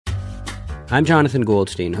I'm Jonathan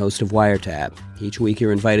Goldstein, host of Wiretap. Each week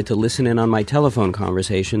you're invited to listen in on my telephone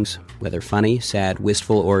conversations, whether funny, sad,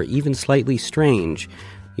 wistful, or even slightly strange.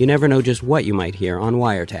 You never know just what you might hear on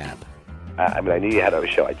Wiretap. I knew you had a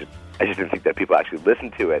show. I just didn't think that people actually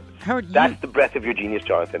listened to it. That's the breadth of your genius,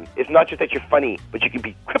 Jonathan. It's not just that you're funny, but you can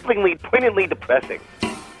be cripplingly, poignantly depressing.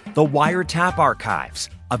 The Wiretap Archives,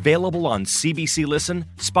 available on CBC Listen,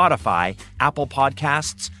 Spotify, Apple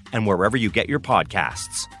Podcasts, and wherever you get your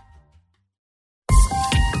podcasts.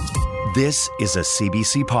 This is a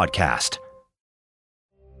CBC podcast.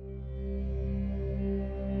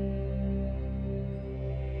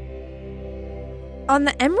 On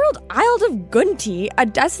the Emerald Isle of Gunti, a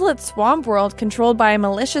desolate swamp world controlled by a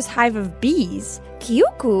malicious hive of bees,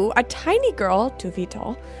 Kyuku, a tiny girl, 2 feet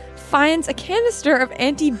tall, finds a canister of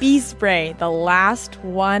anti-bee spray, the last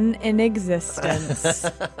one in existence.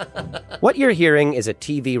 What you're hearing is a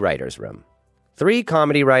TV writer's room. 3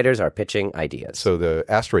 comedy writers are pitching ideas. So the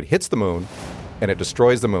asteroid hits the moon, and it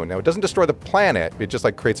destroys the moon. Now, it doesn't destroy the planet. It just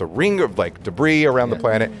creates a ring of debris around the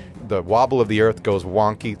planet. The wobble of the Earth goes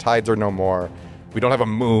wonky. Tides are no more. We don't have a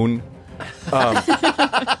moon. But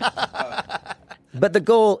the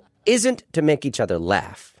goal isn't to make each other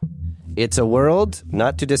laugh. It's a world,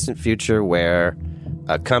 not too distant future, where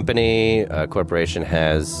a corporation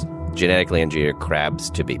has genetically engineered crabs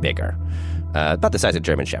to be bigger. About the size of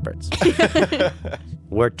German shepherds.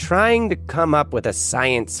 We're trying to come up with a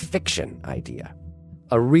science fiction idea.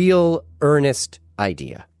 A real, earnest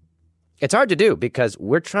idea. It's hard to do because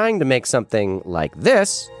we're trying to make something like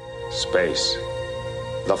this. Space.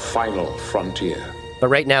 The final frontier. But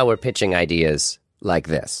right now we're pitching ideas like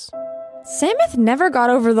this. Samuth never got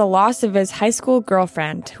over the loss of his high school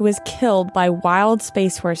girlfriend, who was killed by wild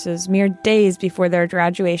space horses mere days before their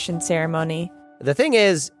graduation ceremony. The thing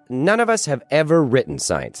is, none of us have ever written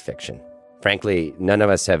science fiction. Frankly, none of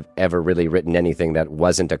us have ever really written anything that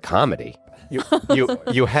wasn't a comedy.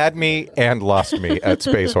 You had me and lost me at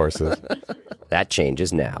Space Horses. That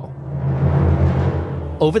changes now.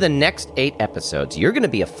 Over the next 8 episodes, you're going to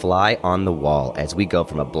be a fly on the wall as we go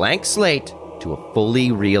from a blank slate to a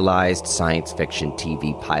fully realized science fiction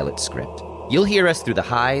TV pilot script. You'll hear us through the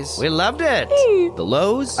highs. We loved it. The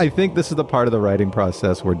lows. I think this is the part of the writing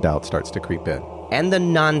process where doubt starts to creep in. And the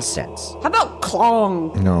nonsense. How about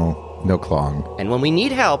Klong? No Klong. And when we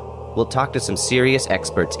need help, we'll talk to some serious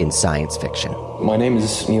experts in science fiction. My name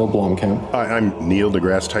is Neil Blomkamp. Hi, I'm Neil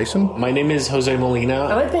deGrasse Tyson. My name is Jose Molina.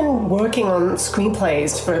 I've been working on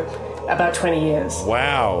screenplays for about 20 years.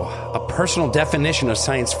 Wow, a personal definition of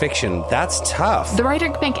science fiction. That's tough. The writer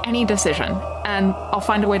can make any decision, and I'll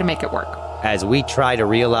find a way to make it work. As we try to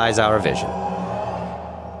realize our vision.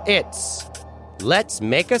 It's Let's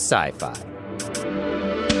Make a Sci-Fi.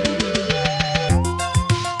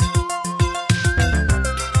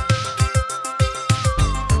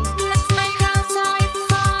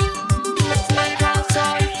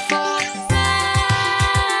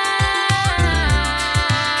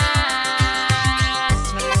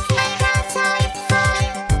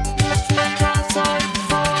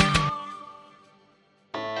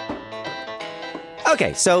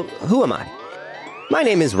 Okay, so who am I? My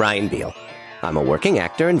name is Ryan Beale. I'm a working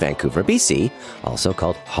actor in Vancouver, BC, also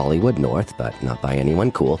called Hollywood North, but not by anyone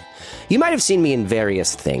cool. You might have seen me in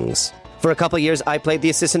various things. For a couple years, I played the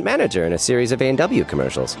assistant manager in a series of A&W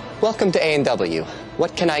commercials. Welcome to A&W.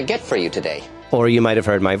 What can I get for you today? Or you might have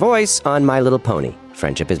heard my voice on My Little Pony,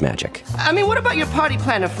 Friendship is Magic. What about your party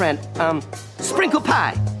planner friend, Sprinkle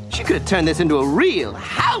Pie? She could have turned this into a real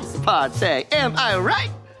house party, am I right?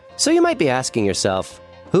 So you might be asking yourself,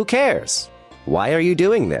 who cares? Why are you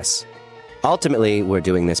doing this? Ultimately, we're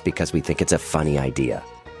doing this because we think it's a funny idea.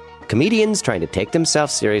 Comedians trying to take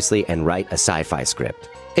themselves seriously and write a sci-fi script.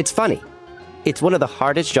 It's funny. It's one of the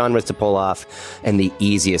hardest genres to pull off and the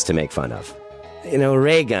easiest to make fun of.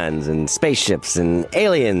 Ray guns and spaceships and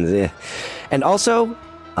aliens. And also,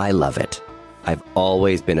 I love it. I've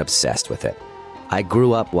always been obsessed with it. I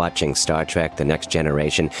grew up watching Star Trek: The Next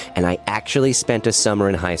Generation, and I actually spent a summer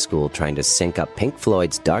in high school trying to sync up Pink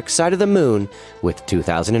Floyd's Dark Side of the Moon with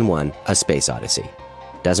 2001: A Space Odyssey.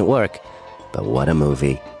 Doesn't work, but what a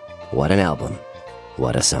movie. What an album.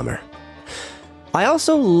 What a summer. I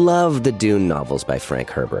also love the Dune novels by Frank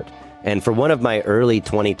Herbert. And for one of my early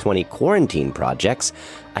 2020 quarantine projects,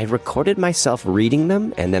 I recorded myself reading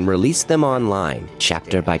them and then released them online,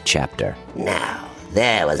 chapter by chapter. Now,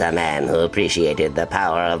 there was a man who appreciated the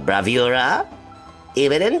power of bravura,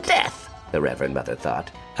 even in death, the Reverend Mother thought.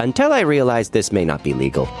 Until I realized this may not be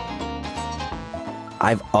legal.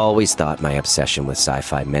 I've always thought my obsession with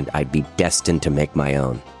sci-fi meant I'd be destined to make my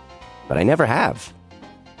own. But I never have.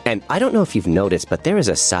 And I don't know if you've noticed, but there is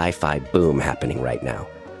a sci-fi boom happening right now.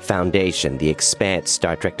 Foundation, The Expanse,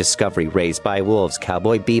 Star Trek Discovery, Raised by Wolves,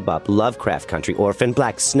 Cowboy Bebop, Lovecraft Country, Orphan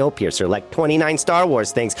Black, Snowpiercer, like 29 Star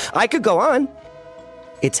Wars things. I could go on.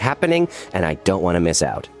 It's happening, and I don't want to miss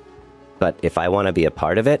out. But if I want to be a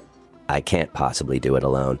part of it, I can't possibly do it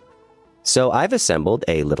alone. So I've assembled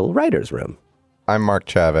a little writer's room. I'm Mark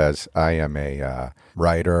Chavez. I am a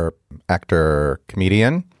writer, actor,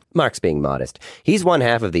 comedian. Mark's being modest. He's one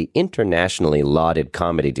half of the internationally lauded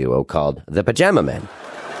comedy duo called The Pajama Men.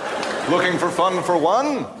 Looking for fun for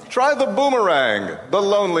one? Try the boomerang, the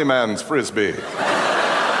lonely man's frisbee.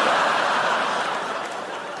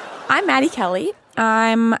 I'm Maddy Kelly.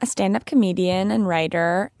 I'm a stand-up comedian and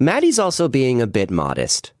writer. Maddy's also being a bit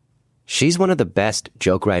modest. She's one of the best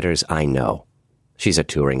joke writers I know. She's a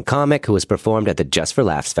touring comic who has performed at the Just for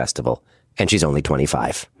Laughs festival, and she's only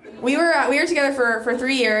 25. We were together for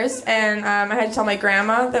 3 years, and I had to tell my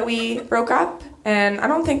grandma that we broke up. And I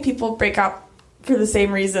don't think people break up for the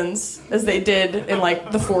same reasons as they did in,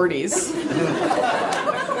 like, the 40s.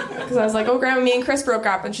 Because I was like, oh, Grandma, me and Chris broke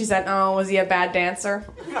up. And she said, oh, was he a bad dancer?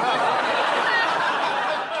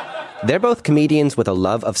 They're both comedians with a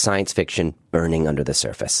love of science fiction burning under the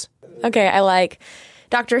surface. Okay, I like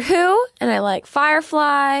Doctor Who, and I like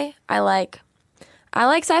Firefly. I like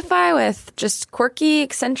sci-fi with just quirky,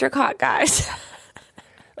 eccentric hot guys.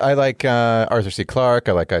 I like Arthur C. Clarke.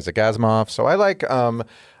 I like Isaac Asimov. So I like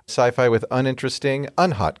sci-fi with uninteresting,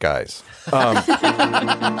 unhot guys.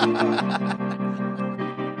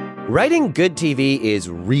 Writing good TV is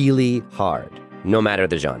really hard, no matter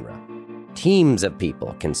the genre. Teams of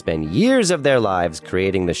people can spend years of their lives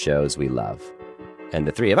creating the shows we love. And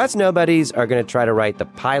the three of us nobodies are going to try to write the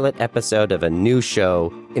pilot episode of a new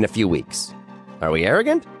show in a few weeks. Are we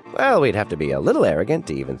arrogant? Well, we'd have to be a little arrogant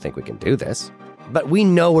to even think we can do this. But we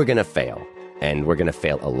know we're going to fail, and we're going to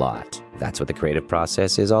fail a lot. That's what the creative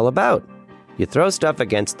process is all about. You throw stuff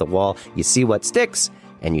against the wall, you see what sticks,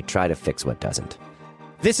 and you try to fix what doesn't.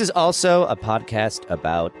 This is also a podcast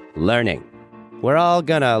about learning. We're all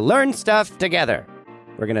going to learn stuff together.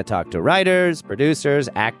 We're going to talk to writers, producers,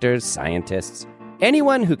 actors, scientists,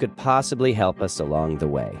 anyone who could possibly help us along the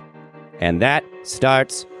way. And that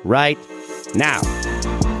starts right now.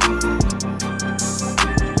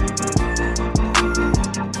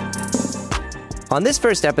 On this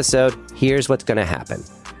first episode, here's what's going to happen.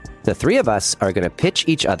 The three of us are going to pitch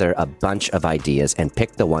each other a bunch of ideas and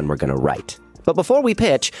pick the one we're going to write. But before we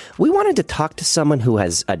pitch, we wanted to talk to someone who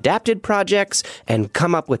has adapted projects and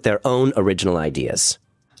come up with their own original ideas.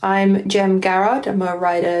 I'm Jem Garrard. I'm a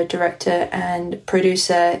writer, director, and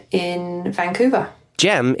producer in Vancouver.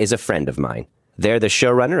 Jem is a friend of mine. They're the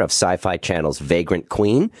showrunner of Sci-Fi Channel's Vagrant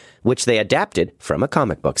Queen, which they adapted from a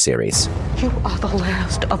comic book series. You are the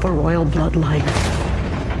last of a royal bloodline.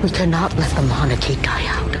 We cannot let the monarchy die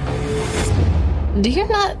out. Do you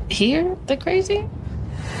not hear the crazy?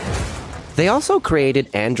 They also created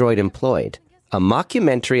Android Employed, a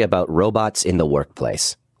mockumentary about robots in the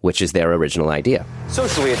workplace, which is their original idea.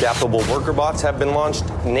 Socially adaptable worker bots have been launched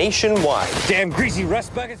nationwide. Damn greasy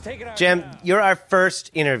rust buckets, take it out. Jem, you're our first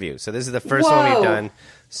interview, so this is the first one we've done.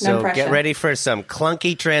 So no get ready for some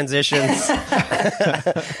clunky transitions.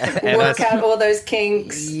 Work out all those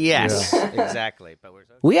kinks. Yes, exactly. But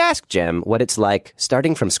we asked Jem what it's like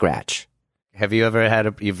starting from scratch. Have you ever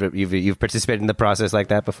had you've participated in the process like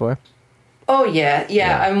that before? Oh,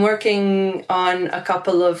 yeah. I'm working on a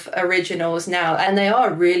couple of originals now, and they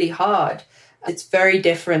are really hard. It's very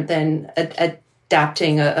different than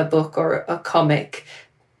adapting a book or a comic,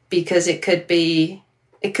 because it could be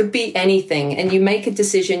anything, and you make a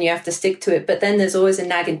decision, you have to stick to it, but then there's always a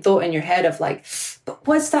nagging thought in your head of like, but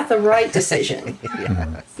was that the right decision?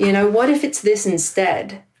 You know, what if it's this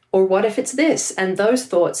instead? Or what if it's this? And those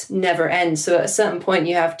thoughts never end. So at a certain point,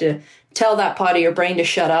 you have to tell that part of your brain to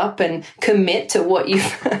shut up and commit to what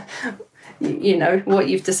you've, what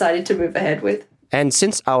you've decided to move ahead with. And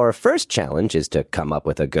since our first challenge is to come up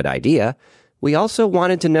with a good idea, we also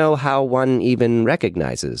wanted to know how one even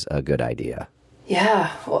recognizes a good idea.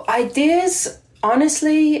 Yeah, well, ideas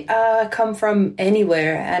honestly come from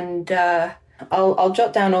anywhere, and I'll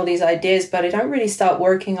jot down all these ideas, but I don't really start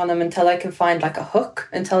working on them until I can find like a hook,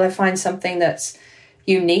 until I find something that's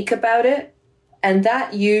unique about it. And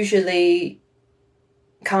that usually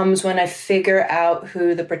comes when I figure out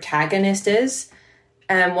who the protagonist is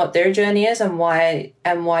and what their journey is and why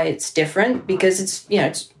it's different, because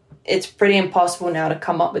it's pretty impossible now to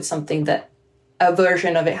come up with something that a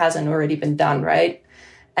version of it hasn't already been done, right?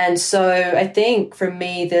 And so I think for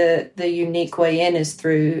me, the unique way in is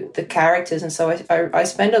through the characters. And so I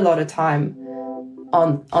spend a lot of time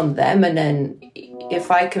on them. And then if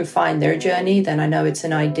I can find their journey, then I know it's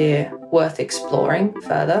an idea worth exploring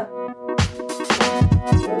further.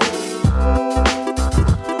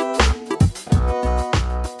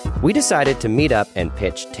 We decided to meet up and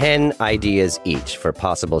pitch 10 ideas each for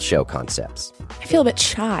possible show concepts. I feel a bit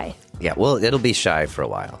shy. Yeah, well, it'll be shy for a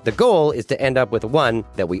while. The goal is to end up with one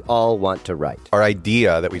that we all want to write. Our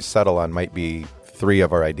idea that we settle on might be 3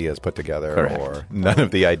 of our ideas put together, Correct. or none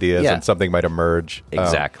of the ideas, and something might emerge.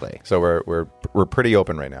 Exactly. So we're pretty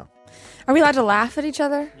open right now. Are we allowed to laugh at each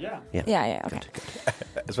other? Yeah. Yeah, okay.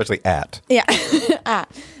 Especially at. Yeah.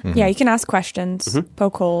 Yeah, you can ask questions,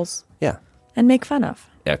 poke holes. Yeah. And make fun of.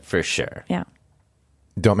 Yeah, for sure. Yeah.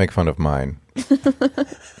 Don't make fun of mine.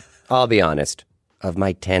 I'll be honest. Of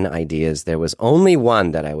my 10 ideas, there was only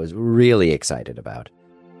one that I was really excited about.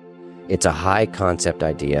 It's a high concept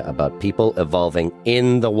idea about people evolving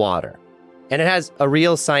in the water. And it has a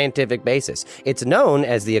real scientific basis. It's known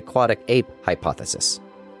as the aquatic ape hypothesis.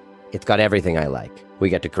 It's got everything I like. We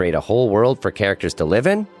get to create a whole world for characters to live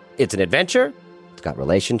in. It's an adventure. It's got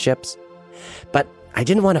relationships. But I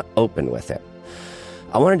didn't want to open with it.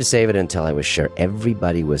 I wanted to save it until I was sure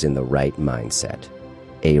everybody was in the right mindset.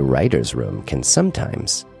 A writer's room can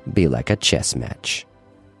sometimes be like a chess match.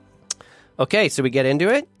 Okay, so we get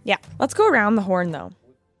into it? Yeah. Let's go around the horn, though.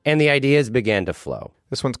 And the ideas began to flow.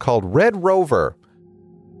 This one's called Red Rover.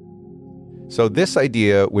 So this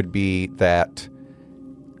idea would be that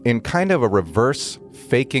in kind of a reverse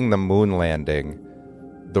faking the moon landing,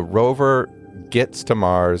 the rover gets to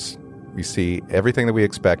Mars. We see everything that we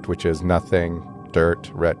expect, which is nothing,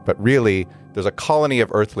 dirt, red. But really, there's a colony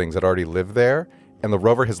of Earthlings that already live there, and the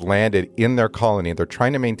rover has landed in their colony, and they're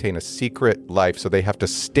trying to maintain a secret life, so they have to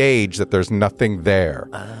stage that there's nothing there.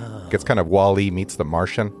 Oh. It's kind of Wall-E meets the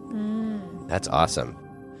Martian. That's awesome.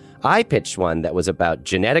 I pitched one that was about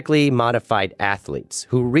genetically modified athletes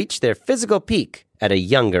who reach their physical peak at a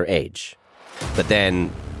younger age. But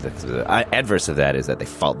then the adverse of that is that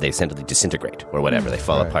they essentially disintegrate or whatever. They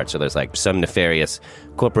fall apart. So there's like some nefarious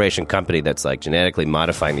corporation company that's like genetically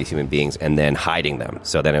modifying these human beings and then hiding them.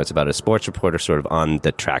 So then it's about a sports reporter sort of on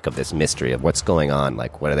the track of this mystery of what's going on.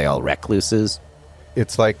 Like, what are they all, recluses?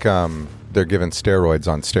 It's like they're given steroids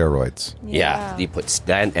on steroids. Yeah, you put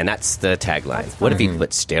and that's the tagline. What if you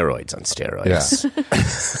put steroids on steroids?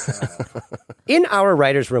 Yeah. In our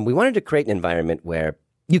writer's room, we wanted to create an environment where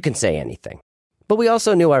you can say anything. But we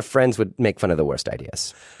also knew our friends would make fun of the worst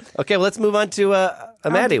ideas. Okay, well, let's move on to a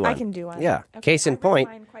Maddy one. I can do one. Yeah. Okay, case in point,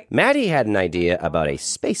 Maddy had an idea about a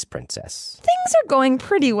space princess. Things are going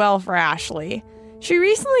pretty well for Ashley. She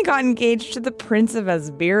recently got engaged to the Prince of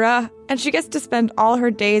Asbira, and she gets to spend all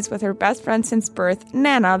her days with her best friend since birth,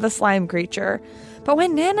 Nana, the slime creature. But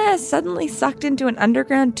when Nana is suddenly sucked into an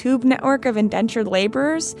underground tube network of indentured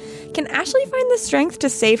laborers, can Ashley find the strength to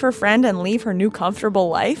save her friend and leave her new comfortable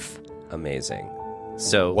life? Amazing.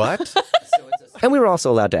 So what? And we were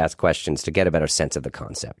also allowed to ask questions to get a better sense of the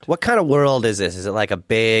concept. What kind of world is this? Is it like a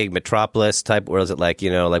big metropolis type world? Is it like,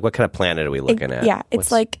 like what kind of planet are we looking at? Yeah,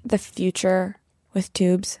 it's like the future with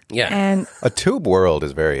tubes. Yeah. And a tube world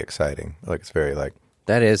is very exciting. Like, it's very like...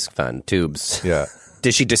 That is fun. Tubes. Yeah.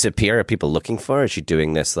 Did she disappear? Are people looking for her? Is she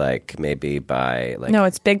doing this like maybe by like... No,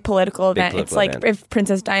 it's big political event. It's like if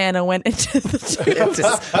Princess Diana went into the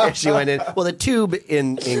tube. She went in. Well, the tube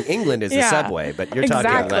in England is the subway, but you're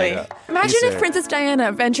talking like... Imagine if Princess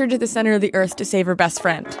Diana ventured to the center of the earth to save her best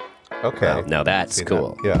friend. Okay. Well, now that's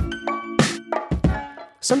cool. That. Yeah.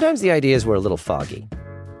 Sometimes the ideas were a little foggy.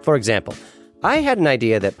 For example, I had an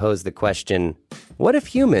idea that posed the question, what if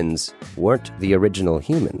humans weren't the original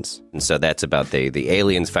humans? And so that's about the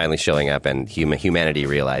aliens finally showing up and humanity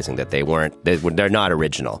realizing that they're not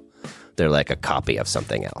original. They're like a copy of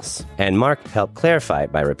something else. And Mark helped clarify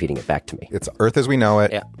it by repeating it back to me. It's Earth as we know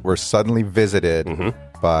it. Yeah. We're suddenly visited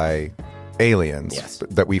by aliens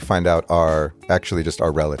that we find out are actually just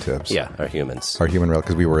our relatives. Yeah, our humans. Our human relatives,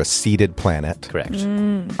 because we were a seeded planet. Correct.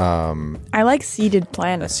 I like seeded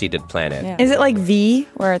planet. A seeded planet. Yeah. Is it like V,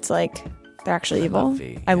 where it's like they're actually evil?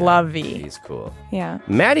 I love V. V's cool. Yeah.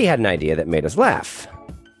 Maddy had an idea that made us laugh,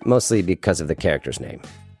 mostly because of the character's name.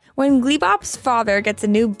 When Gleebop's father gets a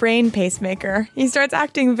new brain pacemaker, he starts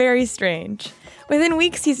acting very strange. Within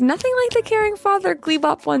weeks, he's nothing like the caring father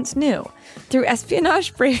Gleebop once knew. Through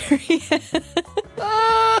espionage, bravery...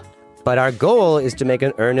 But our goal is to make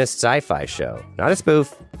an earnest sci-fi show. Not a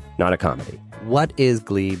spoof, not a comedy. What is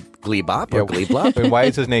Gleebop or Gleeblop? And why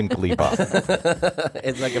is his name Gleebop?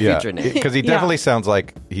 It's like a future name. Because he definitely sounds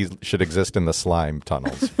like he should exist in the slime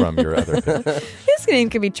tunnels from your other bit. His name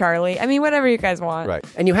could be Charlie. I mean, whatever you guys want. Right.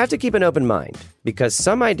 And you have to keep an open mind, because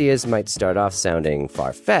some ideas might start off sounding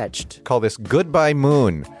far-fetched. Call this Goodbye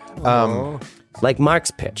Moon. Like Mark's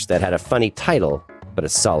pitch that had a funny title, but a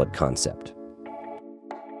solid concept.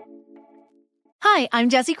 Hi, I'm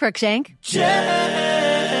Jessie Cruikshank. Jessie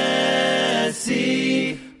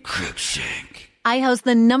Cruikshank. I host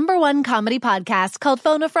the #1 comedy podcast called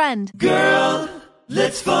Phone a Friend. Girl,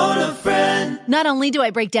 let's phone a friend. Not only do I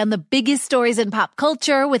break down the biggest stories in pop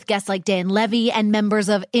culture with guests like Dan Levy and members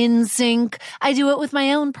of NSYNC, I do it with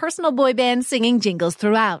my own personal boy band singing jingles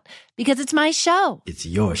throughout. Because it's my show. It's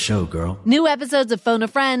your show, girl. New episodes of Phone a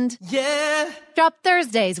Friend. Yeah. Drop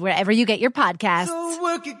Thursdays wherever you get your podcasts. So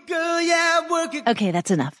work it, girl, yeah, work it. Okay, that's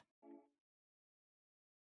enough.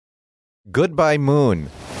 Goodbye Moon.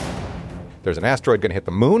 There's an asteroid going to hit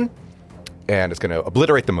the moon, and it's going to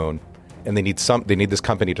obliterate the moon, and they need this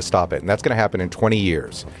company to stop it, and that's going to happen in 20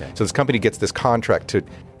 years. Okay. So this company gets this contract to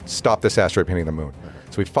stop this asteroid hitting the moon.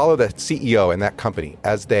 So we follow the CEO and that company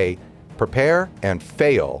as they prepare and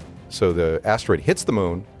fail. So the asteroid hits the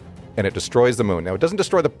moon, and it destroys the moon. Now, it doesn't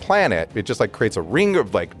destroy the planet. It just creates a ring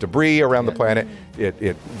of debris around the planet.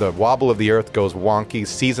 The wobble of the Earth goes wonky.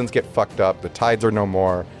 Seasons get fucked up. The tides are no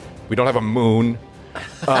more. We don't have a moon.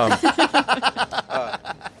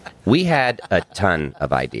 We had a ton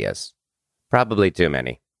of ideas. Probably too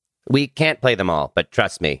many. We can't play them all, but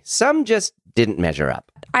trust me, some just didn't measure up.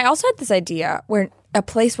 I also had this idea where a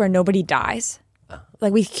place where nobody dies.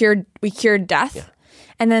 Like we cured death. Yeah.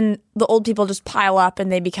 And then the old people just pile up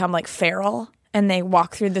and they become feral and they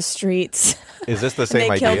walk through the streets. Is this the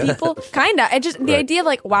same idea? They kill people. Kinda. The idea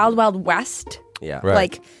of Wild Wild West. Yeah.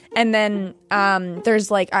 Right. And then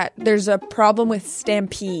there's a problem with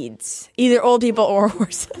stampedes, either old people or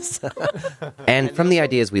horses. And from the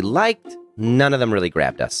ideas we liked, none of them really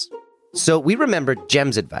grabbed us. So we remembered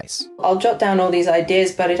Jem's advice. I'll jot down all these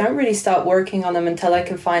ideas, but I don't really start working on them until I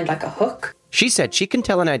can find a hook. She said she can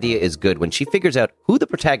tell an idea is good when she figures out who the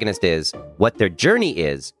protagonist is, what their journey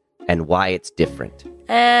is, and why it's different.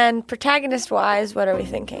 And protagonist-wise, what are we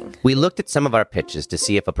thinking? We looked at some of our pitches to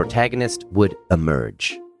see if a protagonist would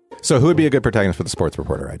emerge. So who would be a good protagonist for the sports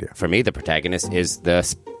reporter idea? For me, the protagonist is the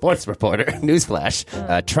sports reporter.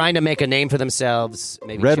 Newsflash. Trying to make a name for themselves.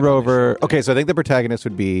 Maybe Red Rover. Okay, so I think the protagonist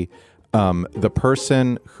would be the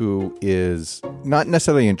person who is not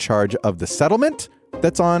necessarily in charge of the settlement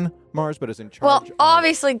that's on Mars, but is in charge. Well,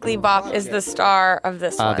 obviously, Gleebop is the star of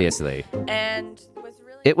this one. Obviously. And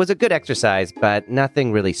it was a good exercise, but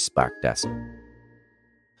nothing really sparked us.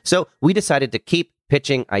 So we decided to keep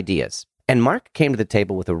pitching ideas. And Mark came to the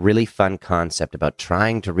table with a really fun concept about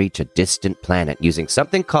trying to reach a distant planet using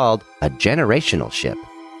something called a generational ship.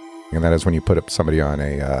 And that is when you put somebody on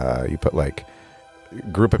a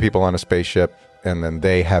group of people on a spaceship, and then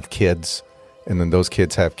they have kids, and then those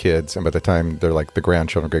kids have kids, and by the time they're the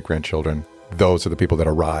grandchildren, great-grandchildren, those are the people that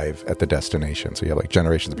arrive at the destination. So you have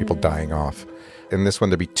generations of people dying off. In this one,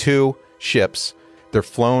 there'd be 2 ships. They're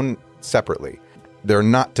flown separately. They're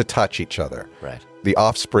not to touch each other. Right. The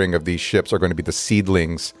offspring of these ships are going to be the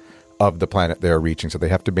seedlings of the planet they're reaching. So they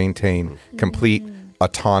have to maintain complete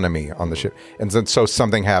autonomy on the ship. And then, so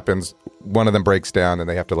something happens, one of them breaks down, and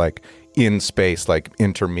they have to in space,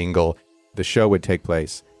 intermingle. The show would take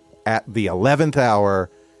place at the 11th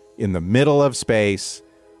hour in the middle of space,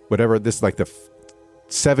 whatever, this the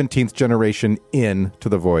 17th generation into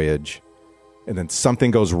the voyage, and then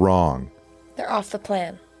something goes wrong. They're off the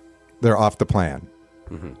plan. They're off the plan.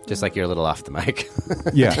 Mm-hmm. Just like you're a little off the mic.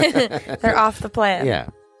 Yeah. They're off the plan. Yeah.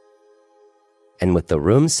 And with the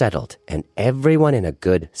room settled and everyone in a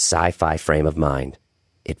good sci-fi frame of mind,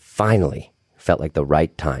 it finally felt like the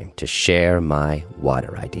right time to share my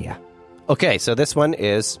water idea. Okay, so this one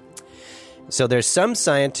is... So there's some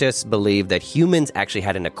scientists believe that humans actually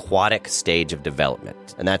had an aquatic stage of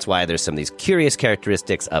development. And that's why there's some of these curious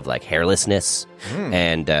characteristics of hairlessness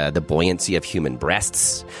and the buoyancy of human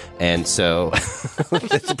breasts. And so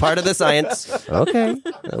it's part of the science. Okay,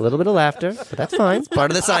 a little bit of laughter, but that's fine. It's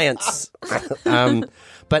part of the science.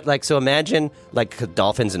 But so imagine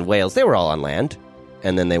dolphins and whales, they were all on land.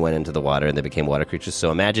 And then they went into the water and they became water creatures. So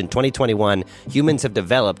imagine 2021, humans have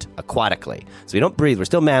developed aquatically. So we don't breathe. We're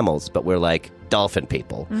still mammals, but we're like dolphin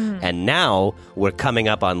people. And now we're coming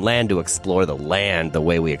up on land to explore the land the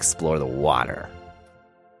way we explore the water.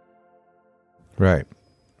 Right.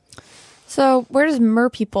 So where does mer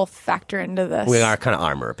people factor into this? We are kind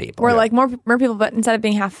of mer people. We're more mer people, but instead of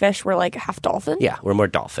being half fish, we're half dolphin? Yeah, we're more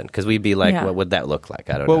dolphin. Because we'd be what would that look like?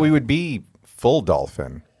 I don't know. Well, we would be full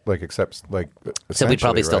dolphin. Except so we'd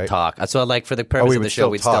probably still talk. So for the purpose of the show,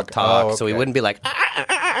 we'd still talk. Oh, okay. So we wouldn't be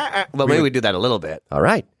maybe we'd do that a little bit. All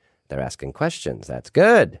right. They're asking questions. That's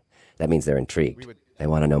good. That means they're intrigued. They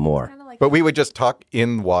want to know more. But we would just talk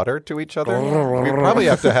in water to each other? We probably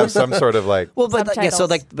have to have some sort of like... Well, but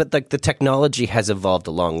the technology has evolved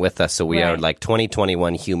along with us, so we are like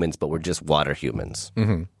 2021 humans, but we're just water humans.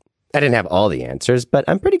 Mm-hmm. I didn't have all the answers, but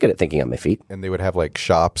I'm pretty good at thinking on my feet. And they would have like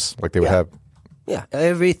shops, like they would have... Yeah,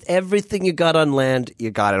 everything you got on land, you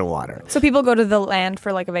got in water. So people go to the land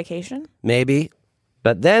for like a vacation? Maybe.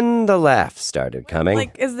 But then the laughs started coming.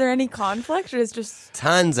 Like, is there any conflict, or is just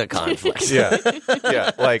tons of conflict? Yeah,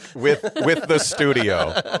 like with the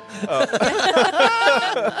studio.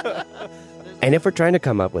 And if we're trying to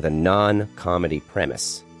come up with a non-comedy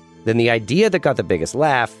premise, then the idea that got the biggest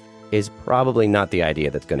laugh is probably not the idea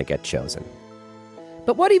that's going to get chosen.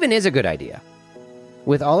 But what even is a good idea?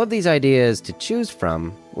 With all of these ideas to choose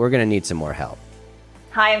from, we're going to need some more help.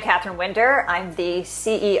 Hi, I'm Catherine Winder. I'm the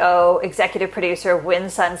CEO, executive producer of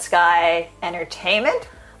Wind, Sun, Sky Entertainment.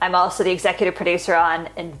 I'm also the executive producer on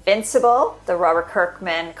Invincible, the Robert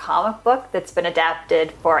Kirkman comic book that's been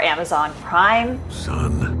adapted for Amazon Prime.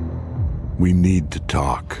 Son, we need to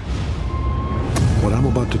talk. What I'm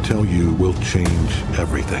about to tell you will change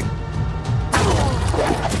everything.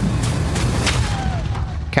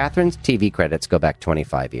 Catherine's TV credits go back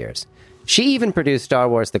 25 years. She even produced Star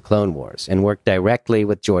Wars The Clone Wars and worked directly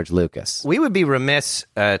with George Lucas. We would be remiss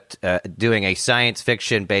at doing a science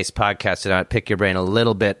fiction-based podcast to not pick your brain a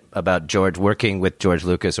little bit about George working with George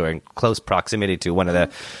Lucas or in close proximity to one of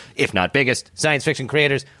the, if not biggest, science fiction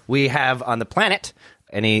creators we have on the planet.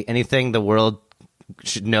 Anything the world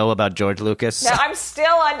should know about George Lucas? No,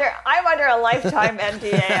 I'm under a lifetime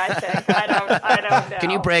NDA, I think. I don't know.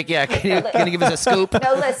 Can you break? Yeah, can you give us a scoop?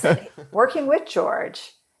 No, listen, working with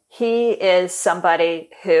George, he is somebody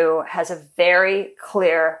who has a very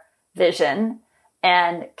clear vision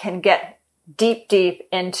and can get deep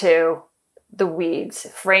into the weeds,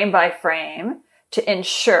 frame by frame, to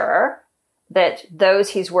ensure that those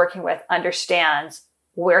he's working with understands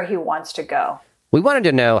where he wants to go. We wanted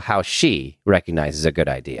to know how she recognizes a good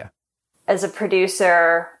idea. As a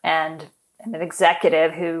producer and an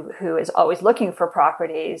executive who is always looking for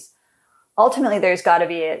properties, ultimately there's got to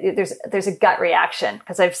be there's a gut reaction,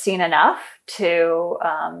 because I've seen enough to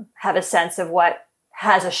have a sense of what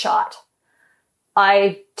has a shot.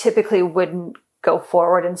 I typically wouldn't go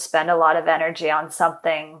forward and spend a lot of energy on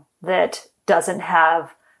something that doesn't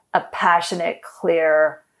have a passionate,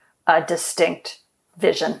 clear, distinct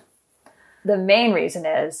vision. The main reason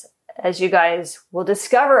is, as you guys will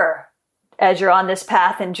discover as you're on this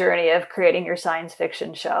path and journey of creating your science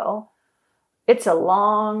fiction show, it's a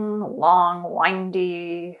long,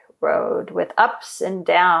 windy road with ups and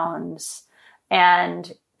downs,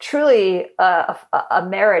 and truly a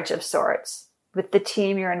marriage of sorts with the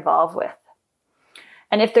team you're involved with.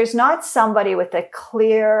 And if there's not somebody with a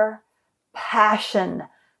clear passion,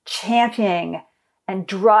 championing and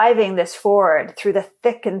driving this forward through the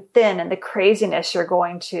thick and thin and the craziness you're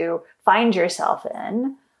going to find yourself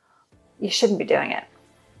in, you shouldn't be doing it.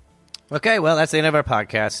 Okay, well, that's the end of our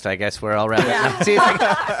podcast. I guess we're all wrapped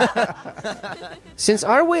up. Since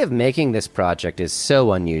our way of making this project is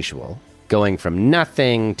so unusual, going from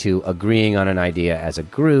nothing to agreeing on an idea as a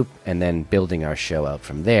group and then building our show out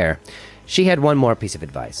from there, she had one more piece of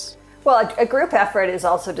advice. Well, a group effort is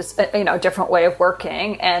also just a different way of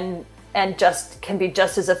working, and just can be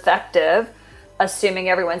just as effective, assuming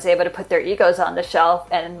everyone's able to put their egos on the shelf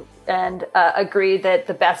and agree that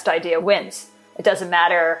the best idea wins. It doesn't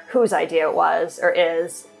matter whose idea it was or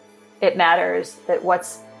is. It matters that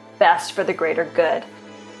what's best for the greater good.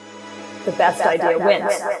 The best idea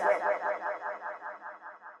wins.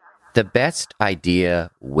 The best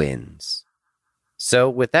idea wins. So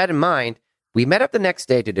with that in mind, we met up the next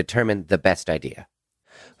day to determine the best idea.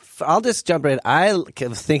 I'll just jump in. I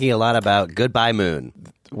was thinking a lot about Goodbye Moon.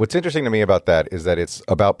 What's interesting to me about that is that it's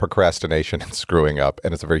about procrastination and screwing up,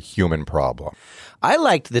 and it's a very human problem. I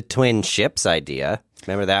liked the twin ships idea.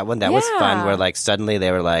 Remember that one? That was fun, where suddenly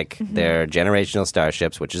they were they're generational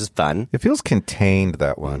starships, which is fun. It feels contained,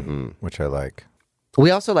 that one, which I like.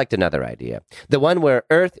 We also liked another idea. The one where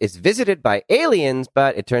Earth is visited by aliens,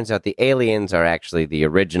 but it turns out the aliens are actually the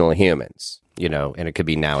original humans. And it could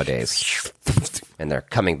be nowadays. And they're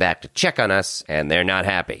coming back to check on us, and they're not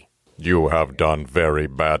happy. You have done very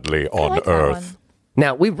badly on Earth.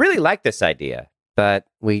 Now, we really like this idea, but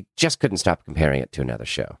we just couldn't stop comparing it to another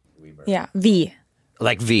show. Yeah, V.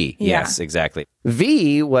 Like V, Yeah. Yes, exactly.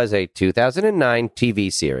 V was a 2009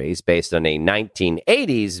 TV series based on a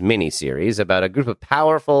 1980s miniseries about a group of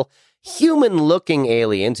powerful, human-looking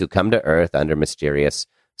aliens who come to Earth under mysterious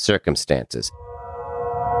circumstances.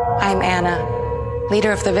 I'm Anna,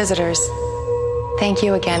 leader of the visitors. Thank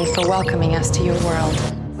you again for welcoming us to your world.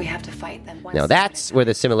 We have to fight. Now that's where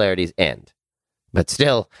the similarities end. But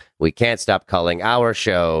still, we can't stop calling our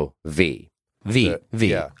show V. V.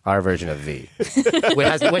 Our version of V.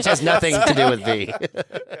 which has nothing to do with V.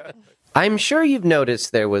 I'm sure you've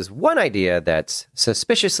noticed there was one idea that's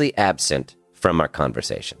suspiciously absent from our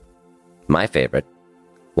conversation. My favorite,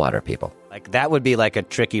 water people. Like, that would be like a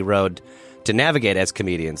tricky road to navigate as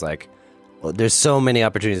comedians. Like, well, there's so many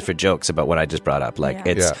opportunities for jokes about what I just brought up. Like,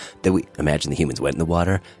 it's that we imagine the humans went in the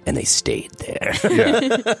water and they stayed there.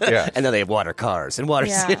 And then they have water cars and water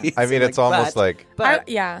cities. I mean, it's almost But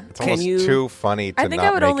it's almost too funny to I think not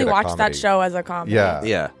I would make only it a watch comedy. that show as a comedy.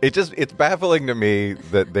 Yeah. It's baffling to me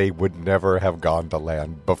that they would never have gone to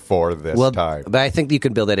land before this time. But I think you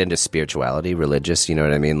could build that into spirituality, religious, you know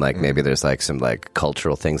what I mean? Like, maybe there's like some like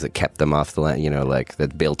cultural things that kept them off the land, you know, like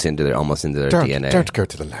that built into their, almost into their DNA. Don't go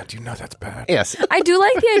to the land. You know that's bad. Yes. I do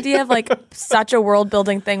like the idea of like such a world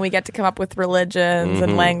building thing. We get to come up with religions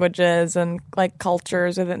and languages and like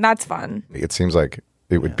cultures, and that's fun. It seems like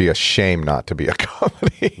it would be a shame not to be a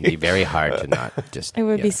comedy. It'd be very hard to not just. It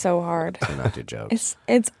would be so hard to not do jokes.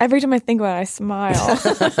 It's every time I think about it, I smile.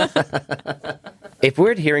 If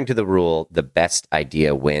we're adhering to the rule, the best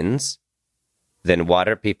idea wins, then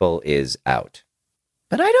Water People is out.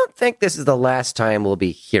 But I don't think this is the last time we'll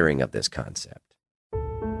be hearing of this concept.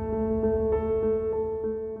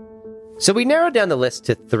 So we narrowed down the list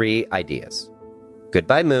to 3 ideas.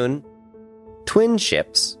 Goodbye Moon, Twin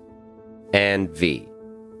Ships, and V.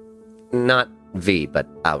 Not V, but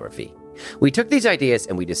our V. We took these ideas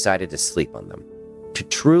and we decided to sleep on them, to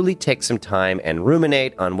truly take some time and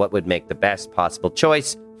ruminate on what would make the best possible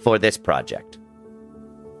choice for this project.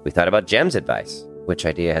 We thought about Jem's advice. Which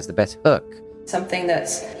idea has the best hook? Something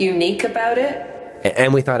that's unique about it.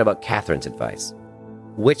 And we thought about Catherine's advice.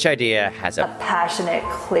 Which idea has a passionate,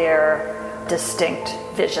 clear, distinct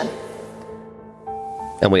vision?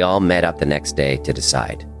 And we all met up the next day to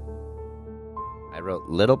decide. I wrote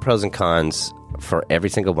little pros and cons for every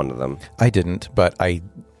single one of them. I didn't, but I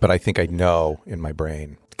think I know in my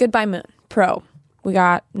brain. Goodbye Moon. Pro. We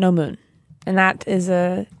got no moon. And that is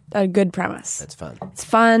a good premise. That's fun. It's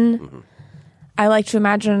fun. Mm-hmm. I like to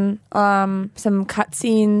imagine some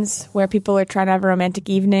cutscenes where people are trying to have a romantic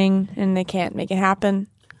evening and they can't make it happen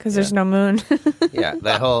because there's no moon. Yeah,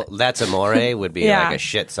 that whole That's Amore would be like a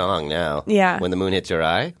shit song now. Yeah. When the moon hits your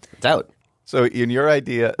eye, it's out. So in your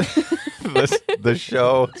idea, the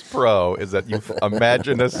show's pro is that you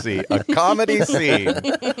imagine a comedy scene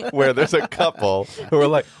where there's a couple who are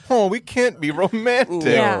like, oh, we can't be romantic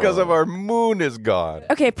because of our moon is gone.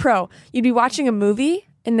 Okay, pro. You'd be watching a movie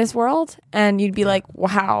in this world and you'd be like,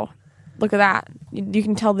 wow, look at that. You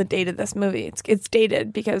can tell the date of this movie. It's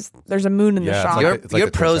dated because there's a moon in the shot.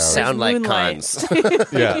 Your pros sound like moonlight. cons.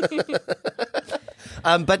 Yeah.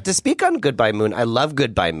 But to speak on Goodbye Moon, I love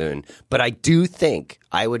Goodbye Moon, but I do think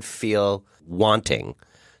I would feel wanting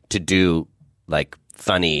to do like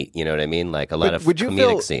funny, you know what I mean? Like a lot of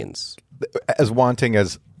comedic scenes. As wanting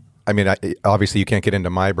as, I mean, obviously you can't get into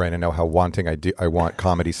my brain and know how wanting I want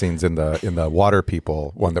comedy scenes in the Water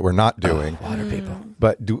People one that we're not doing. Water People.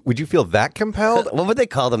 But would you feel that compelled? What would they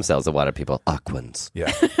call themselves, the Water People? Aquans.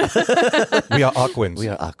 Yeah. We are Aquans. We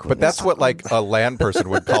are Aquans. But that's what like a land person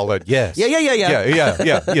would call it. Yes.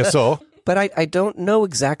 Yeah. So. But I don't know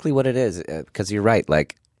exactly what it is because you're right.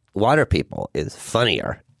 Like Water People is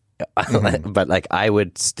funnier, but like I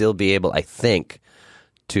would still be able, I think,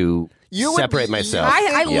 to separate myself.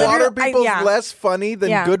 Water People's less funny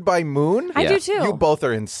than Goodbye Moon? I do too. You both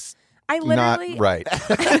are not right.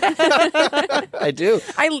 I do.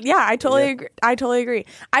 I totally agree.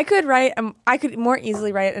 I could more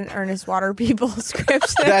easily write an Ernest Water People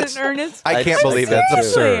script than an Ernest. I can't believe that's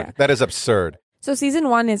absurd. That is absurd. So season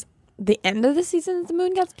 1 is the end of the season the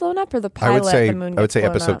moon gets blown up, or the pilot the moon gets blown up? I would say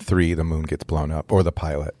episode 3 the moon gets blown up, or the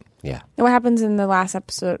pilot. Yeah. And what happens in the last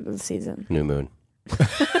episode of the season? New moon.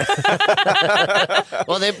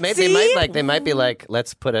 Well, they might be like,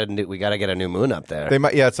 let's put we got to get a new moon up there. They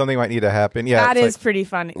might, something might need to happen. Yeah, that is pretty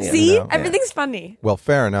funny. Yeah, See, everything's funny. Well,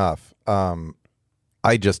 fair enough.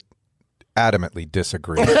 I just adamantly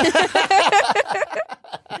disagree.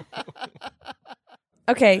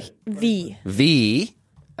 Okay, V.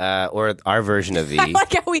 Or our version of V. I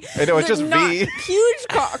like how I know, it's just V. Huge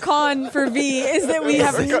con for V is that we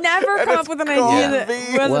have never come up with an idea that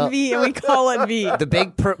was a V and we call it V.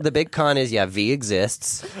 The big con is V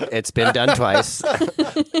exists. It's been done twice.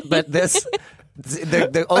 But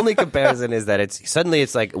the only comparison is that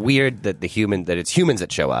it's like weird that it's humans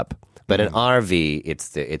that show up. But in RV,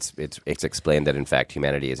 it's explained that in fact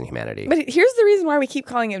humanity isn't humanity. But here's the reason why we keep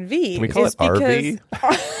calling it V. Can we call it RV?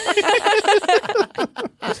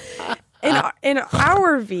 In in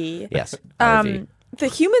our V, Yes. RV. the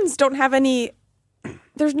humans don't have any.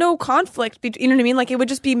 There's no conflict between, you know what I mean? Like, it would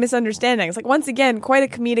just be misunderstandings. Like, once again, quite a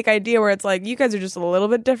comedic idea where it's like, you guys are just a little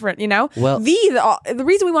bit different, you know? Well, the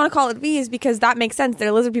reason we want to call it V is because that makes sense.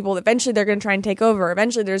 They're lizard people. Eventually, they're going to try and take over.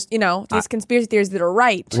 Eventually, there's, these conspiracy theories that are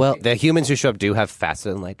right. Well, the humans who show up do have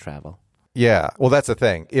faster than light travel. Yeah. Well, that's the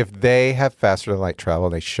thing. If they have faster than light travel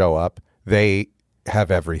and they show up, they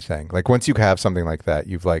have everything. Like, once you have something like that,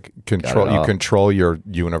 you've like control your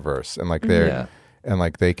universe, and like they're and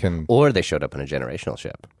like they can. Or they showed up in a generational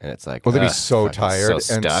ship, and it's like, well, they'd be so tired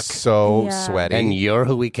and so sweaty. And you're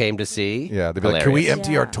who we came to see. Yeah, they'd be like, "Can we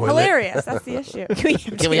empty our toilet?" Hilarious. That's the issue.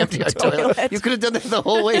 Can we empty our toilet? You could have done this the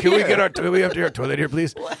whole way. Can we empty our toilet here,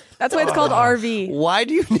 please? That's why it's called RV. Why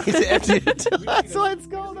do you need to empty the toilet? That's why it's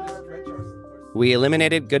called RV. We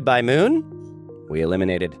eliminated Goodbye Moon. We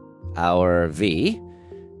eliminated our V.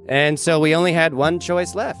 And so we only had one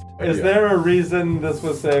choice left. Is there a reason this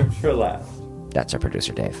was saved for last? That's our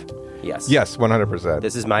producer, Dave. Yes. Yes, 100%.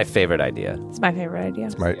 This is my favorite idea. It's my favorite idea.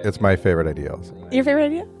 It's my favorite idea also. Your favorite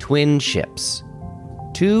idea? Twin ships.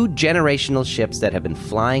 2 generational ships that have been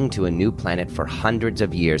flying to a new planet for hundreds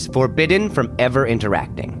of years, forbidden from ever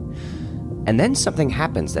interacting. And then something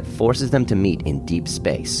happens that forces them to meet in deep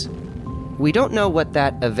space. We don't know what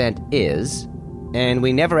that event is, and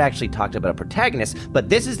we never actually talked about a protagonist, but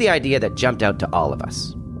this is the idea that jumped out to all of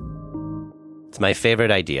us. It's my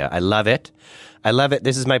favorite idea. I love it.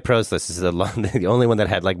 This is my pros list. This is the only one that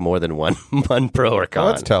had like more than one pro or con. Oh,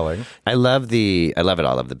 that's telling. I love it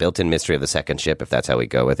all. Of the built-in mystery of the second ship, if that's how we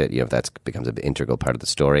go with it, if that becomes an integral part of the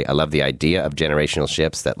story. I love the idea of generational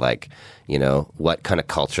ships that, like, what kind of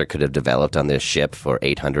culture could have developed on this ship for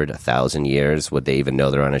 800, 1,000 years? Would they even know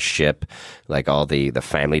they're on a ship? Like all the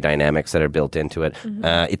family dynamics that are built into it.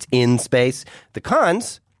 Mm-hmm. It's in space. The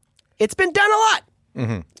cons, it's been done a lot.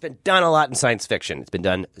 Mm-hmm. It's been done a lot in science fiction. It's been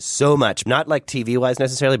done so much, not like TV-wise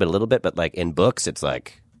necessarily, but a little bit. But like in books, it's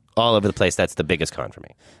like all over the place. That's the biggest con for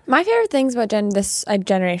me. My favorite things about this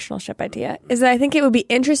generational ship idea is that I think it would be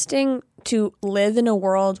interesting to live in a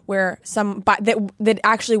world where that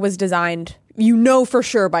actually was designed, for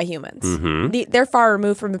sure, by humans. Mm-hmm. They're far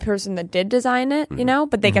removed from the person that did design it,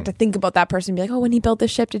 but they get to think about that person and be like, oh, when he built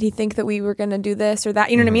this ship, did he think that we were going to do this or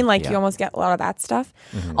that? You know what I mean? Like, you almost get a lot of that stuff.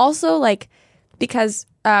 Mm-hmm. Also, like, because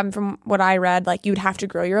from what I read, like, you'd have to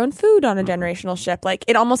grow your own food on a generational ship. Like,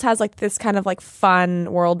 it almost has like this kind of like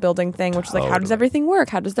fun world building thing, which is like, how does everything work?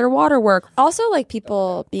 How does their water work? Also, like,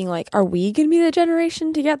 people being like, are we going to be the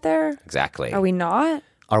generation to get there? Exactly. Are we not?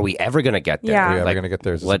 Are we ever going to get there? Yeah. Are we ever like, going to get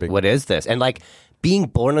there? What is this? And like, being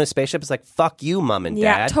born on a spaceship is like, fuck you, mom and dad.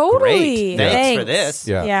 Yeah, totally. Great. Thanks for this.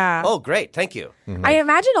 Yeah. Oh, great. Thank you. Mm-hmm. I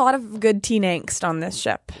imagine a lot of good teen angst on this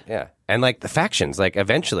ship. Yeah. And like the factions, like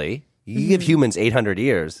eventually, you give humans 800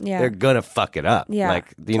 years, they're going to fuck it up. Yeah.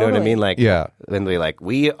 Like, do you know what I mean? Like, then we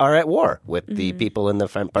we are at war with the people in the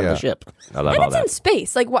front part of the ship. I love all that. And it's in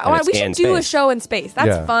space. Like, we should do a show in space.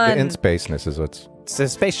 That's fun. The in-spaceness is what's... It's a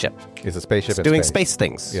spaceship. It's a spaceship in doing space. space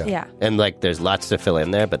things. Yeah. And like, there's lots to fill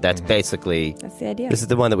in there, but that's basically... That's the idea. This is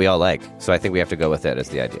the one that we all like. So I think we have to go with it as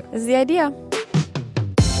the idea. This is the idea.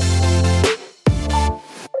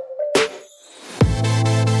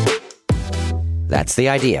 That's the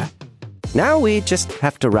idea. Now we just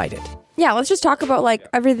have to write it. Yeah, let's just talk about like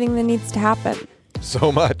everything that needs to happen. So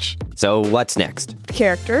much. So what's next?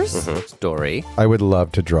 Characters. Mm-hmm. Story. I would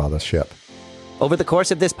love to draw the ship. Over the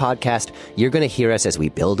course of this podcast, you're going to hear us as we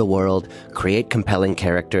build a world, create compelling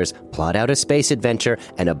characters, plot out a space adventure,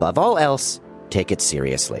 and above all else, take it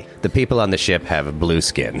seriously. The people on the ship have blue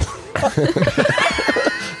skin.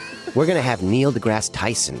 We're going to have Neil deGrasse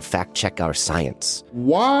Tyson fact-check our science.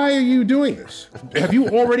 Why are you doing this? Have you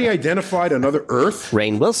already identified another Earth?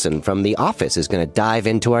 Rainn Wilson from The Office is going to dive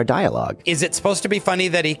into our dialogue. Is it supposed to be funny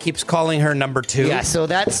that he keeps calling her number 2? Yeah, so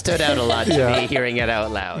that stood out a lot to me, hearing it out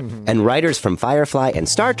loud. Mm-hmm. And writers from Firefly and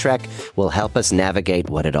Star Trek will help us navigate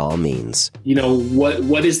what it all means.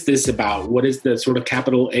 What is this about? What is the sort of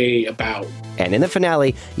capital A about? And in the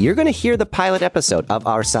finale, you're going to hear the pilot episode of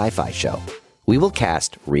our Sci-Fi show. We will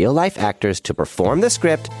cast real-life actors to perform the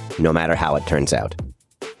script, no matter how it turns out.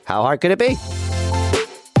 How hard could it be?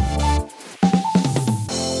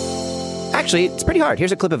 Actually, it's pretty hard.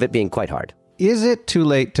 Here's a clip of it being quite hard. Is it too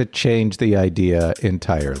late to change the idea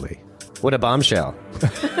entirely? What a bombshell.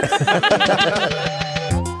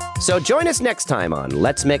 So join us next time on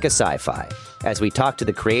Let's Make a Sci-Fi, as we talk to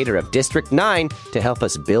the creator of District 9 to help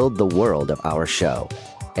us build the world of our show.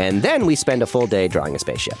 And then we spend a full day drawing a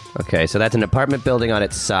spaceship. Okay, so that's an apartment building on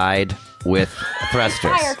its side with thrusters.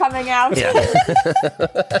 Fire coming out. Yeah.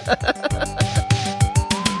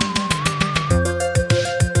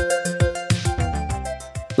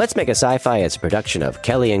 Let's Make a Sci-Fi is a production of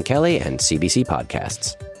Kelly and Kelly and CBC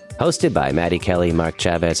Podcasts. Hosted by Maddy Kelly, Mark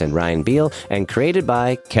Chavez, and Ryan Beal, and created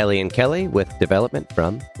by Kelly and Kelly with development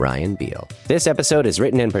from Ryan Beal. This episode is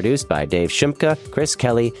written and produced by Dave Shumka, Chris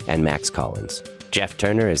Kelly, and Max Collins. Jeff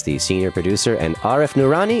Turner is the senior producer, and Arif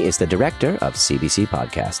Noorani is the director of CBC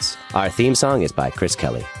Podcasts. Our theme song is by Chris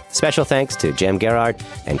Kelly. Special thanks to Jem Garrard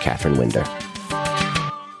and Catherine Winder.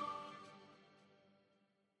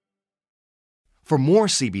 For more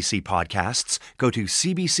CBC podcasts, go to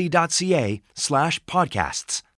cbc.ca/podcasts.